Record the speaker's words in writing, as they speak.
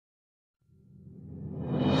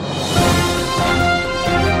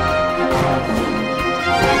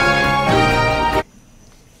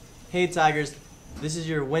Hey Tigers, this is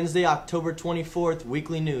your Wednesday, October 24th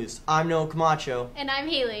weekly news. I'm Noah Camacho. And I'm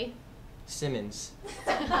Haley Simmons.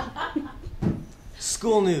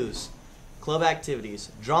 School news, club activities.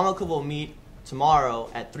 Drama Club will meet tomorrow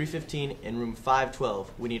at 3:15 in room 512.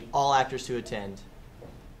 We need all actors to attend.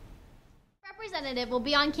 Representative will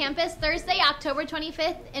be on campus Thursday, October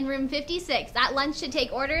 25th in room 56 at lunch to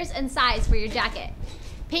take orders and size for your jacket.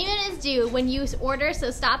 Payment is due when you order, so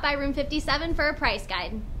stop by room 57 for a price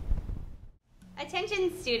guide.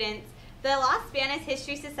 Attention students, the Los Banos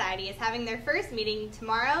History Society is having their first meeting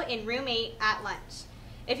tomorrow in room 8 at lunch.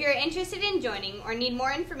 If you're interested in joining or need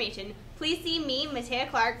more information, please see me, Matea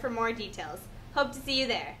Clark, for more details. Hope to see you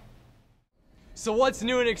there. So what's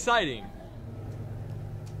new and exciting?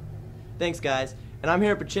 Thanks guys, and I'm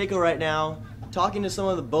here at Pacheco right now talking to some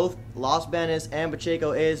of the both Los Banos and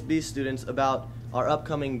Pacheco ASB students about our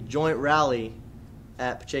upcoming joint rally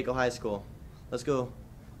at Pacheco High School. Let's go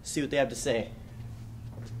see what they have to say.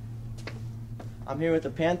 I'm here with the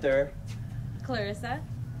Panther. Clarissa.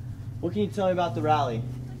 What can you tell me about the rally?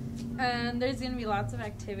 There's going to be lots of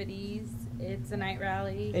activities. It's a night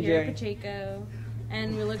rally Hey, here Jerry. at Pacheco,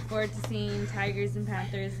 and we look forward to seeing Tigers and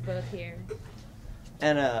Panthers both here.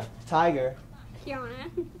 And Tiger, Kiana.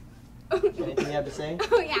 anything you have to say?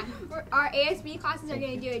 Oh yeah, our ASB classes are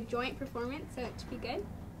going to do a joint performance, so it should be good.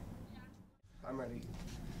 I'm ready.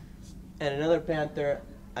 And another Panther,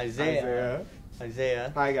 Isaiah.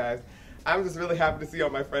 Hi guys. I'm just really happy to see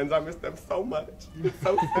all my friends. I miss them so much. It's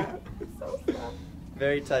so sad. It's so sad.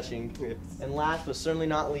 Very touching. Yes. And last but certainly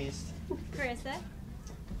not least, Carissa.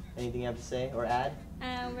 anything you have to say or add?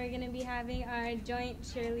 We're going to be having our joint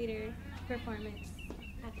cheerleader performance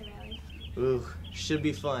at the rally. Ooh, should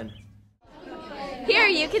be fun. Here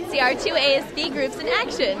you can see our two ASB groups in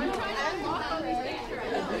action.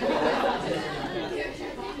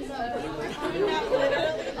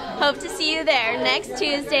 Hope to see you there next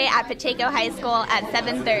Tuesday at Pacheco High School at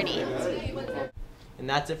 7:30. And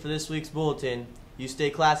that's it for this week's Bulletin. You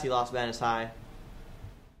stay classy, Los Banos High.